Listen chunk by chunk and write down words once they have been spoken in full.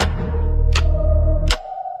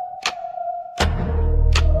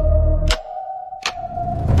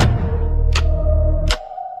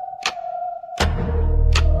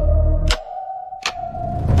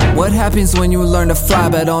happens when you learn to fly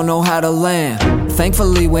but don't know how to land.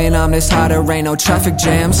 Thankfully when I'm this high there ain't no traffic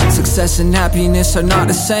jams. Success and happiness are not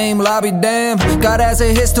the same, I'll be damned. God has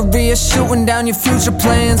a history of shooting down your future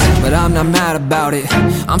plans, but I'm not mad about it.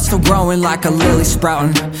 I'm still growing like a lily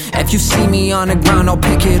sprouting. If you see me on the ground, don't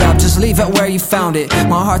pick it up, just leave it where you found it.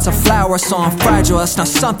 My heart's a flower, so I'm fragile, it's not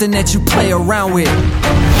something that you play around with.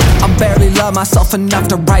 I barely love myself enough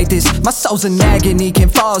to write this. My soul's in agony,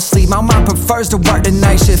 can't fall asleep. My mind prefers to work the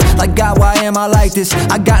night shift. Like God, why am I like this?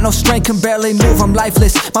 I got no strength, can barely move, I'm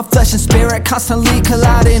lifeless. My flesh and spirit constantly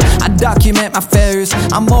colliding. I document my failures,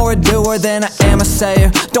 I'm more a doer than I am a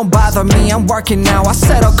sayer. Don't bother me, I'm working now, I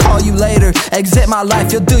said I'll call you later. Exit my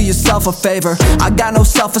life, you'll do yourself a favor. I got no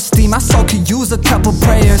self-esteem, my soul could use a couple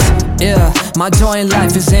prayers. Yeah, my joy in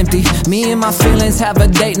life is empty. Me and my feelings have a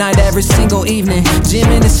date night every single evening. Gym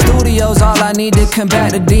in the studio's all I need to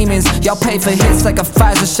combat the demons. Y'all pay for hits like a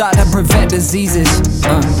Pfizer shot to prevent diseases.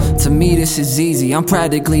 To me this is easy, I'm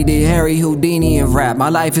practically the Harry Houdini of rap. My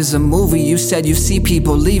life is a movie, you said you see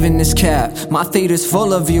people leaving this cap. My theater's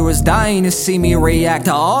full of viewers dying to see me react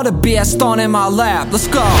to all the BS thrown in my lap. Let's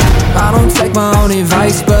go! I don't take my own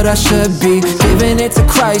advice, but I should be giving it to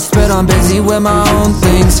Christ, but I'm busy with my own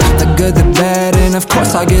things. The good, the bad, and of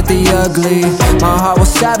course I get the ugly. My heart will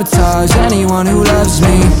sabotage anyone who loves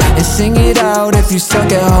me. And sing it out if you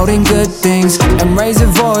suck at holding good things. And raise your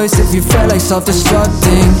voice if you feel like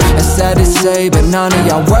self-destructing. It's sad to say, but none of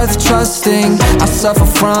y'all worth trusting. I suffer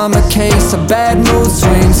from a case of bad mood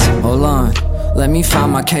swings. Hold on, let me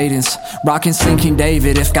find my cadence. Rockin' sinking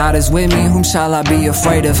David, if God is with me, whom shall I be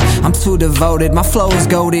afraid of? I'm too devoted, my flow is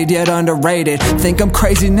goated yet underrated. Think I'm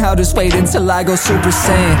crazy now, just wait until I go Super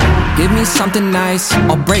Saiyan. Give me something nice,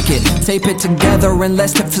 I'll break it. Tape it together and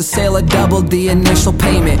list it for sale or double the initial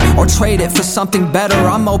payment. Or trade it for something better,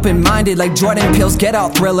 I'm open-minded like Jordan Peele's Get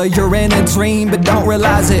Out thriller. You're in a dream but don't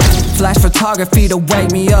realize it. Flash photography to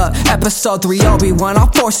wake me up. Episode 3 Obi-Wan,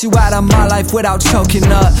 I'll force you out of my life without choking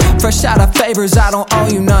up. Fresh out of favors, I don't owe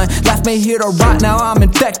you none. Left me here to rot, now I'm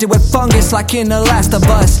infected with fungus like in The Last of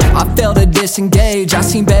Us. I fail to disengage, I've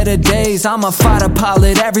seen better days. I'm a fighter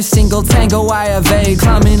pilot, every single tango I evade.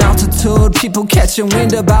 Climbing altitude, people catching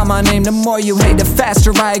wind about my name. The more you hate, the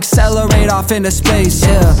faster I accelerate off into space,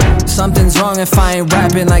 yeah. Something's wrong if I ain't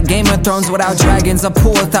rapping like Game of Thrones without dragons. A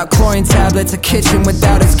pool without chlorine tablets, a kitchen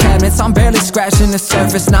without its cabinets. I'm barely scratching the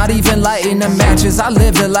surface, not even lighting the matches. I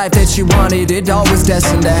live the life that you wanted, it all was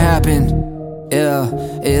destined to happen. Yeah,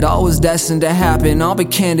 it all was destined to happen. I'll be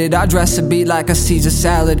candid, I dress a beat like a Caesar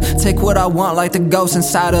salad. Take what I want like the ghost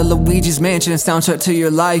inside of Luigi's mansion. Soundtrack to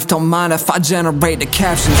your life, don't mind if I generate the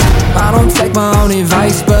captions. I don't take my own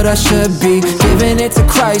advice, but I should be giving it to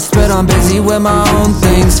Christ, but I'm busy with my own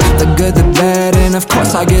things. The good, the bad, and of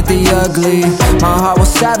course I get the ugly. My heart will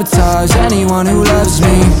sabotage anyone who loves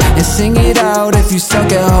me. And sing it out if you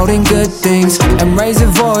suck at holding good things. And raise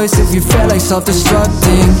your voice if you feel like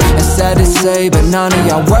self-destructing. It's sad to say, but none of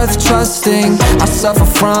y'all worth trusting. I suffer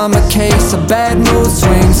from a case of bad mood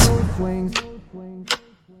swings.